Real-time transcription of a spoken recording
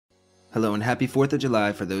Hello and happy 4th of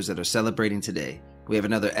July for those that are celebrating today. We have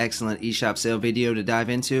another excellent eShop sale video to dive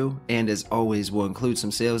into, and as always we'll include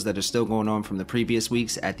some sales that are still going on from the previous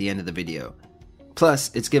weeks at the end of the video.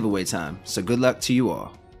 Plus, it's giveaway time, so good luck to you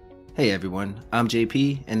all. Hey everyone, I'm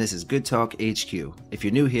JP and this is Good Talk HQ. If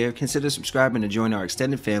you're new here, consider subscribing to join our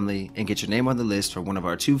extended family and get your name on the list for one of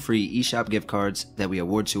our 2 free eShop gift cards that we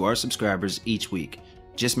award to our subscribers each week.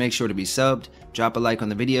 Just make sure to be subbed, drop a like on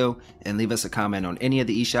the video, and leave us a comment on any of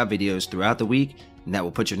the eShop videos throughout the week, and that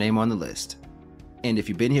will put your name on the list. And if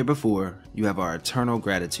you've been here before, you have our eternal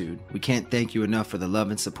gratitude. We can't thank you enough for the love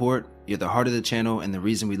and support. You're the heart of the channel and the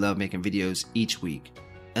reason we love making videos each week.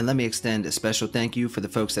 And let me extend a special thank you for the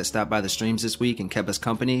folks that stopped by the streams this week and kept us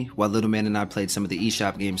company while Little Man and I played some of the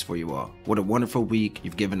eShop games for you all. What a wonderful week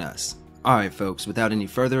you've given us. Alright folks, without any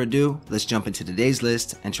further ado, let's jump into today's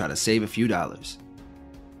list and try to save a few dollars.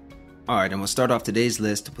 Alright, and we'll start off today's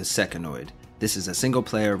list with Secanoid. This is a single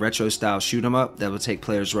player retro style shoot 'em up that will take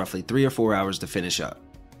players roughly 3 or 4 hours to finish up.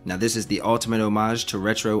 Now this is the ultimate homage to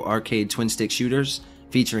retro arcade twin stick shooters,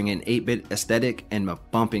 featuring an 8-bit aesthetic and a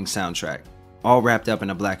bumping soundtrack, all wrapped up in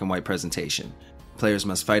a black and white presentation. Players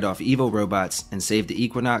must fight off evil robots and save the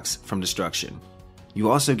Equinox from destruction. You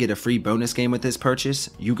also get a free bonus game with this purchase,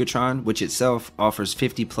 Yugatron, which itself offers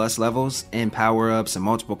 50 plus levels and power-ups and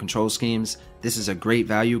multiple control schemes. This is a great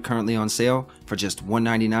value currently on sale for just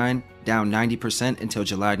 $199, down 90% until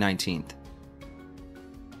July 19th.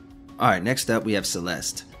 Alright, next up we have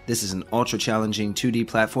Celeste. This is an ultra challenging 2D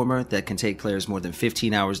platformer that can take players more than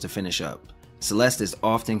 15 hours to finish up. Celeste is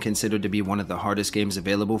often considered to be one of the hardest games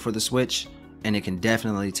available for the Switch, and it can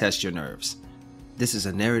definitely test your nerves. This is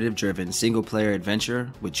a narrative-driven single-player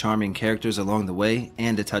adventure with charming characters along the way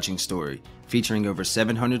and a touching story, featuring over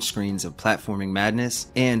 700 screens of platforming madness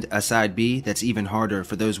and a side B that's even harder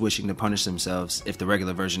for those wishing to punish themselves if the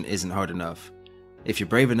regular version isn't hard enough. If you're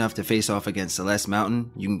brave enough to face off against Celeste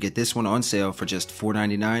Mountain, you can get this one on sale for just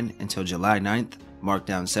 $4.99 until July 9th, marked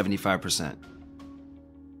down 75%.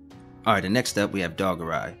 Alright, and next up we have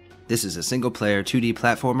Doggerai. This is a single-player 2D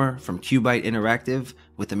platformer from Cubite Interactive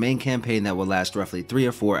with a main campaign that will last roughly 3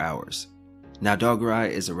 or 4 hours. Now Doggerai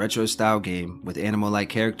is a retro-style game with animal-like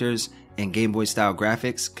characters and Game Boy-style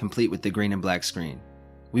graphics complete with the green and black screen.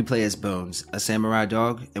 We play as Bones, a samurai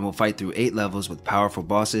dog, and will fight through 8 levels with powerful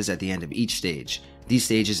bosses at the end of each stage. These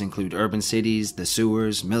stages include urban cities, the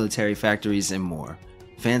sewers, military factories, and more.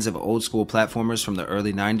 Fans of old-school platformers from the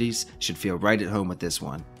early 90s should feel right at home with this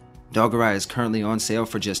one. Doggerai is currently on sale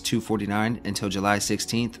for just $2.49 until July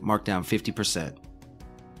 16th, marked down 50%.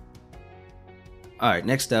 Alright,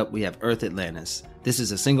 next up we have Earth Atlantis. This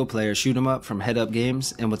is a single player shoot 'em up from Head Up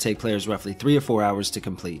Games and will take players roughly 3 or 4 hours to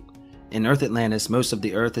complete. In Earth Atlantis, most of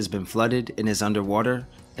the Earth has been flooded and is underwater,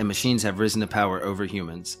 and machines have risen to power over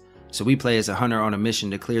humans. So we play as a hunter on a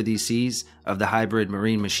mission to clear these seas of the hybrid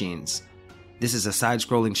marine machines. This is a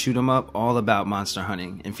side-scrolling shoot 'em up all about monster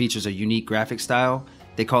hunting and features a unique graphic style.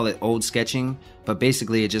 They call it old sketching, but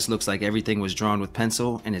basically it just looks like everything was drawn with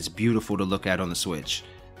pencil and it's beautiful to look at on the Switch.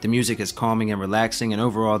 The music is calming and relaxing, and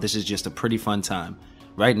overall this is just a pretty fun time.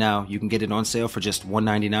 Right now you can get it on sale for just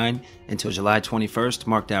 $1.99 until July 21st,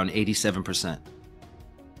 marked down 87%.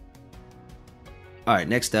 Alright,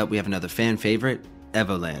 next up we have another fan favorite,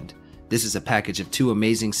 Evoland. This is a package of 2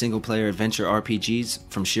 amazing single player adventure RPGs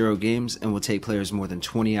from Shiro Games and will take players more than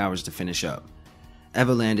 20 hours to finish up.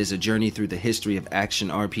 Evoland is a journey through the history of action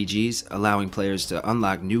RPGs, allowing players to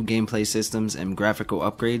unlock new gameplay systems and graphical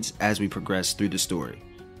upgrades as we progress through the story.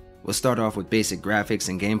 We'll start off with basic graphics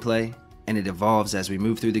and gameplay, and it evolves as we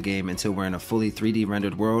move through the game until we're in a fully 3D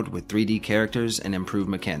rendered world with 3D characters and improved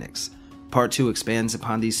mechanics. Part 2 expands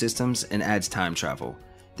upon these systems and adds time travel.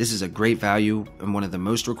 This is a great value and one of the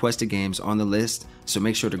most requested games on the list, so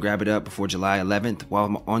make sure to grab it up before July 11th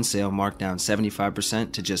while on sale, marked down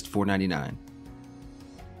 75% to just $4.99.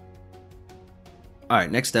 Alright,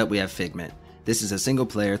 next up we have Figment. This is a single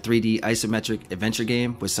player 3D isometric adventure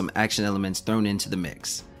game with some action elements thrown into the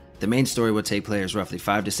mix. The main story will take players roughly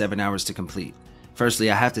 5 to 7 hours to complete. Firstly,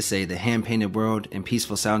 I have to say the hand-painted world and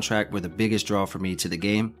peaceful soundtrack were the biggest draw for me to the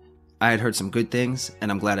game. I had heard some good things, and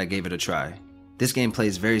I'm glad I gave it a try. This game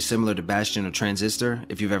plays very similar to Bastion or Transistor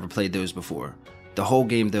if you've ever played those before. The whole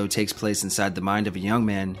game though takes place inside the mind of a young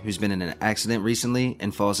man who's been in an accident recently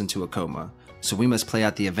and falls into a coma. So we must play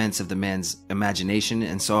out the events of the man's imagination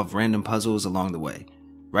and solve random puzzles along the way.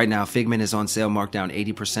 Right now, Figment is on sale, marked down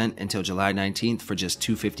 80% until July 19th for just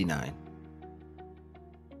 $2.59.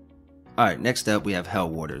 Alright, next up we have Hell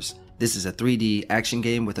Warders. This is a 3D action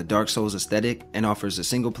game with a Dark Souls aesthetic and offers a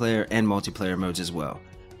single player and multiplayer modes as well.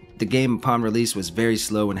 The game upon release was very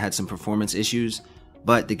slow and had some performance issues,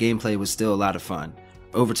 but the gameplay was still a lot of fun.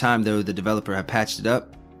 Over time though, the developer had patched it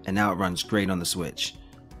up, and now it runs great on the Switch.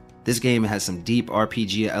 This game has some deep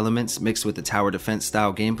RPG elements mixed with the tower defense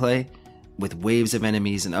style gameplay, with waves of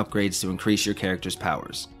enemies and upgrades to increase your character's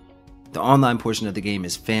powers. The online portion of the game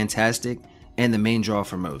is fantastic, and the main draw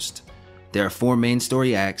for most. There are 4 main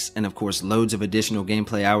story acts, and of course loads of additional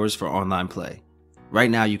gameplay hours for online play. Right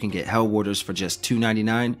now you can get Hell Warders for just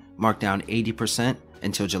 $2.99, marked down 80%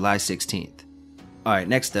 until July 16th. Alright,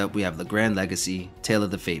 next up we have Le Grand Legacy, Tale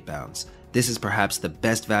of the Fatebounds. This is perhaps the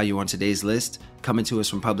best value on today's list, coming to us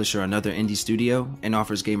from publisher Another Indie Studio, and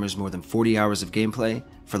offers gamers more than 40 hours of gameplay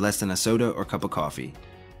for less than a soda or cup of coffee.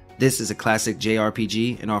 This is a classic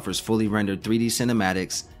JRPG and offers fully rendered 3D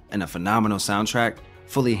cinematics and a phenomenal soundtrack,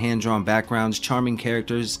 fully hand-drawn backgrounds, charming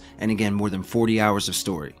characters, and again more than 40 hours of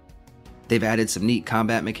story. They've added some neat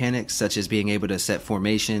combat mechanics, such as being able to set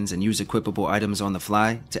formations and use equipable items on the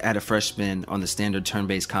fly to add a fresh spin on the standard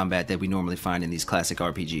turn-based combat that we normally find in these classic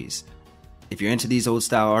RPGs. If you're into these old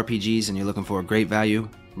style RPGs and you're looking for a great value,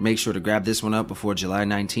 make sure to grab this one up before July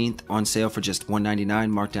 19th, on sale for just $1.99,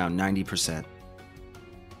 marked down 90%.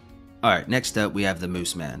 Alright, next up we have The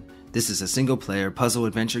Moose Man. This is a single player puzzle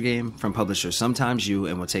adventure game from publisher Sometimes You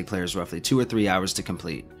and will take players roughly 2 or 3 hours to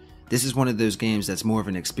complete. This is one of those games that's more of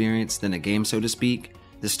an experience than a game, so to speak.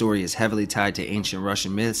 The story is heavily tied to ancient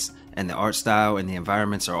Russian myths, and the art style and the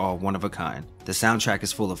environments are all one of a kind. The soundtrack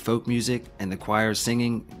is full of folk music, and the choir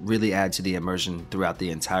singing really add to the immersion throughout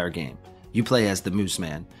the entire game. You play as the Moose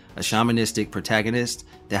Man, a shamanistic protagonist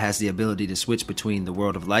that has the ability to switch between the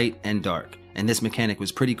world of light and dark, and this mechanic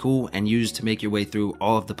was pretty cool and used to make your way through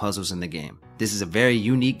all of the puzzles in the game. This is a very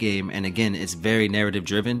unique game, and again, it's very narrative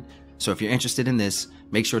driven, so if you're interested in this,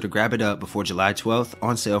 make sure to grab it up before July 12th,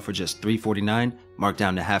 on sale for just $3.49, marked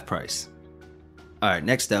down to half price. Alright,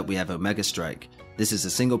 next up we have Omega Strike. This is a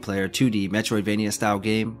single player 2D Metroidvania style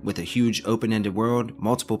game with a huge open-ended world,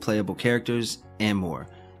 multiple playable characters, and more.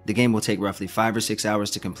 The game will take roughly 5 or 6 hours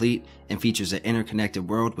to complete and features an interconnected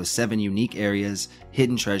world with 7 unique areas,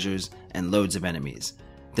 hidden treasures, and loads of enemies.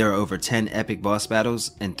 There are over 10 epic boss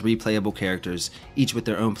battles and 3 playable characters, each with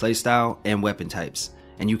their own playstyle and weapon types,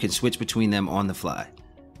 and you can switch between them on the fly.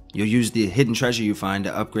 You'll use the hidden treasure you find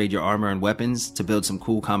to upgrade your armor and weapons to build some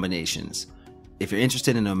cool combinations. If you're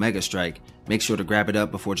interested in Omega Strike, make sure to grab it up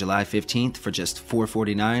before July 15th for just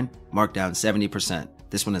 $4.49, marked down 70%.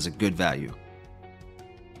 This one is a good value.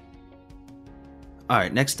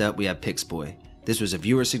 Alright, next up we have Pixboy. This was a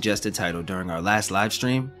viewer suggested title during our last live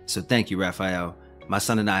stream, so thank you Raphael. My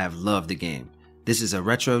son and I have loved the game. This is a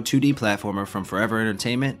retro 2D platformer from Forever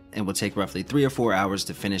Entertainment and will take roughly 3 or 4 hours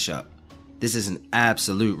to finish up. This is an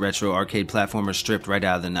absolute retro arcade platformer stripped right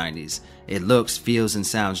out of the 90s. It looks, feels, and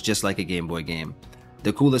sounds just like a Game Boy game.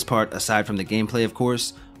 The coolest part, aside from the gameplay of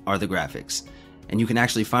course, are the graphics. And you can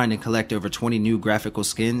actually find and collect over 20 new graphical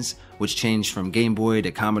skins, which change from Game Boy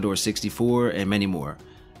to Commodore 64 and many more.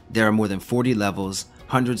 There are more than 40 levels,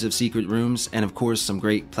 hundreds of secret rooms, and of course some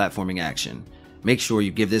great platforming action. Make sure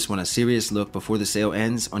you give this one a serious look before the sale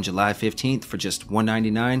ends on July 15th for just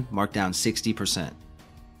 $1.99, marked down 60%.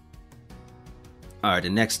 Alright,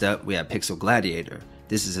 and next up we have Pixel Gladiator.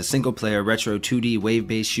 This is a single player retro 2D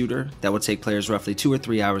wave-based shooter that will take players roughly 2 or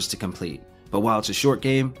 3 hours to complete. But while it's a short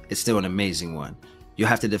game, it's still an amazing one. You'll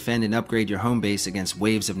have to defend and upgrade your home base against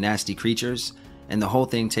waves of nasty creatures, and the whole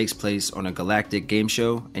thing takes place on a galactic game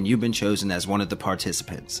show, and you've been chosen as one of the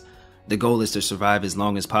participants. The goal is to survive as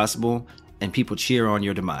long as possible, and people cheer on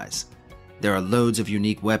your demise. There are loads of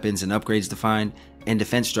unique weapons and upgrades to find, and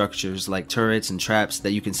defense structures like turrets and traps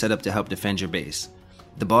that you can set up to help defend your base.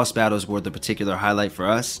 The boss battles were the particular highlight for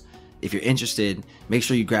us. If you're interested, make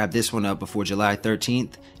sure you grab this one up before July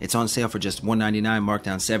 13th. It's on sale for just $1.99, marked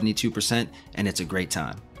down 72%, and it's a great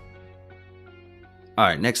time.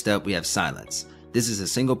 Alright, next up we have Silence. This is a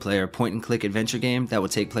single player point and click adventure game that will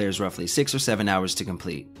take players roughly 6 or 7 hours to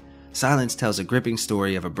complete. Silence tells a gripping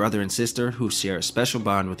story of a brother and sister who share a special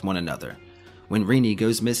bond with one another. When Rini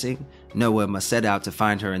goes missing, Noah must set out to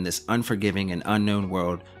find her in this unforgiving and unknown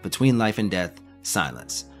world between life and death,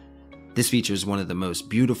 Silence. This features one of the most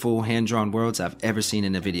beautiful hand-drawn worlds I've ever seen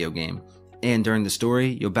in a video game, and during the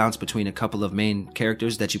story, you'll bounce between a couple of main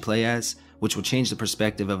characters that you play as, which will change the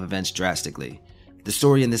perspective of events drastically. The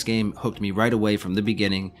story in this game hooked me right away from the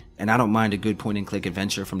beginning, and I don't mind a good point-and-click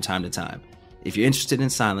adventure from time to time. If you're interested in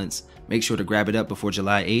Silence, make sure to grab it up before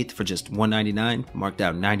July 8th for just $1.99, marked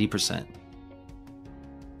down 90%.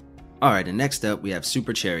 Alright, and next up we have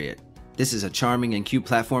Super Chariot. This is a charming and cute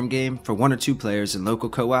platform game for 1 or 2 players in local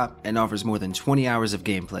co-op and offers more than 20 hours of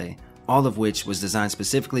gameplay, all of which was designed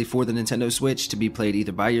specifically for the Nintendo Switch to be played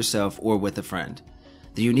either by yourself or with a friend.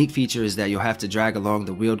 The unique feature is that you'll have to drag along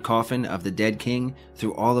the wheeled coffin of the dead king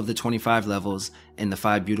through all of the 25 levels in the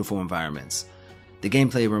 5 beautiful environments. The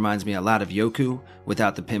gameplay reminds me a lot of Yoku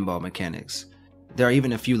without the pinball mechanics. There are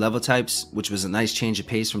even a few level types, which was a nice change of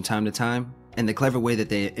pace from time to time, and the clever way that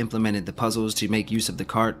they implemented the puzzles to make use of the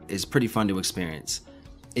cart is pretty fun to experience.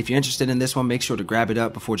 If you're interested in this one, make sure to grab it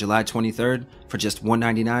up before July 23rd for just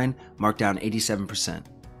 $199, marked down 87%.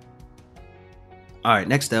 Alright,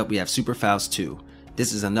 next up we have Super Faust 2.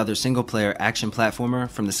 This is another single-player action platformer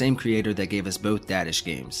from the same creator that gave us both Dadish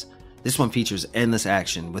games. This one features endless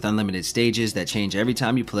action with unlimited stages that change every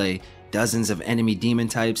time you play, dozens of enemy demon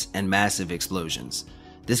types, and massive explosions.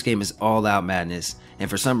 This game is all out madness, and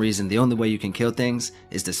for some reason the only way you can kill things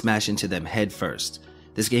is to smash into them head first.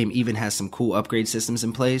 This game even has some cool upgrade systems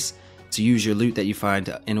in place to use your loot that you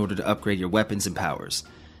find in order to upgrade your weapons and powers.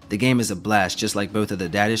 The game is a blast just like both of the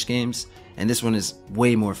Dadish games, and this one is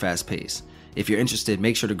way more fast paced. If you're interested,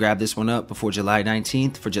 make sure to grab this one up before July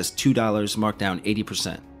 19th for just $2, marked down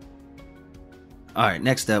 80%. Alright,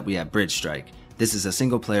 next up we have Bridge Strike. This is a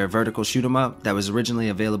single player vertical shoot 'em up that was originally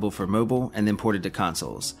available for mobile and then ported to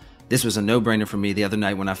consoles. This was a no-brainer for me the other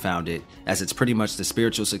night when I found it, as it's pretty much the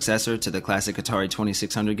spiritual successor to the classic Atari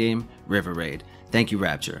 2600 game, River Raid. Thank you,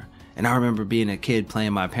 Rapture. And I remember being a kid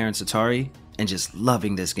playing my parents' Atari and just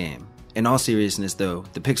loving this game. In all seriousness though,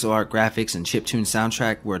 the pixel art graphics and chiptune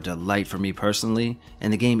soundtrack were a delight for me personally,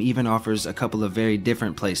 and the game even offers a couple of very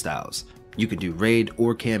different playstyles. You can do raid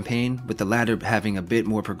or campaign, with the latter having a bit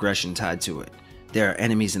more progression tied to it. There are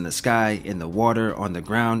enemies in the sky, in the water, on the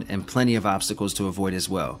ground, and plenty of obstacles to avoid as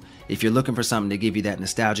well. If you're looking for something to give you that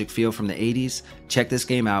nostalgic feel from the 80s, check this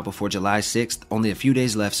game out before July 6th, only a few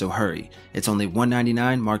days left, so hurry. It's only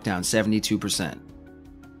 $199, marked down 72%.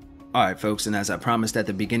 Alright folks, and as I promised at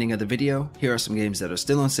the beginning of the video, here are some games that are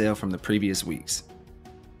still on sale from the previous weeks.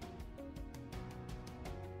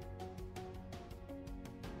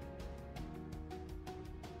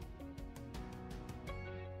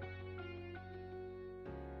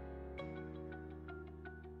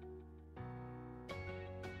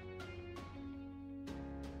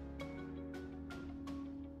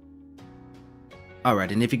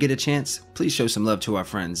 Alright, and if you get a chance, please show some love to our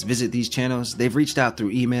friends. Visit these channels. They've reached out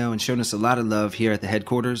through email and shown us a lot of love here at the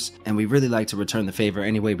headquarters, and we really like to return the favor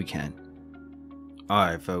any way we can.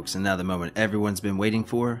 Alright folks, and now the moment everyone's been waiting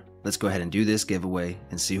for. Let's go ahead and do this giveaway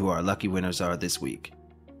and see who our lucky winners are this week.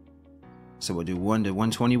 So we'll do 1 to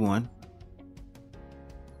 121.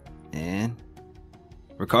 And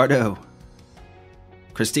Ricardo.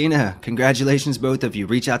 Christina, congratulations both of you.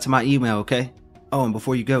 Reach out to my email, okay? Oh, and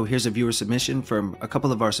before you go, here's a viewer submission from a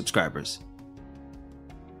couple of our subscribers.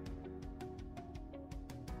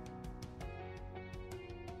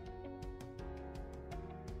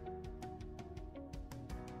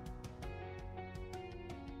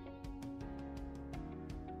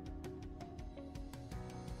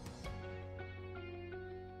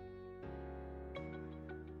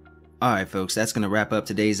 Alright folks, that's going to wrap up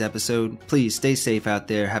today's episode. Please stay safe out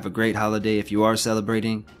there, have a great holiday if you are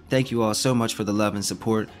celebrating. Thank you all so much for the love and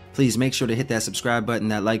support. Please make sure to hit that subscribe button,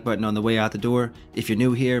 that like button on the way out the door. If you're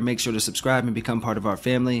new here, make sure to subscribe and become part of our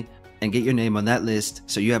family, and get your name on that list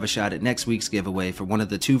so you have a shot at next week's giveaway for one of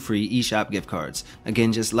the 2 free eShop gift cards.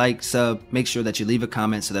 Again, just like, sub, make sure that you leave a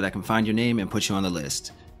comment so that I can find your name and put you on the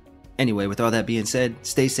list. Anyway, with all that being said,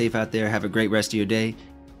 stay safe out there, have a great rest of your day,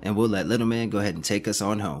 and we'll let Little Man go ahead and take us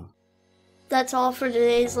on home. That's all for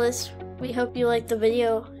today's list. We hope you liked the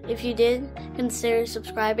video. If you did, consider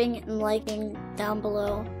subscribing and liking down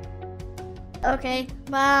below. Okay,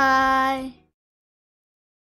 bye!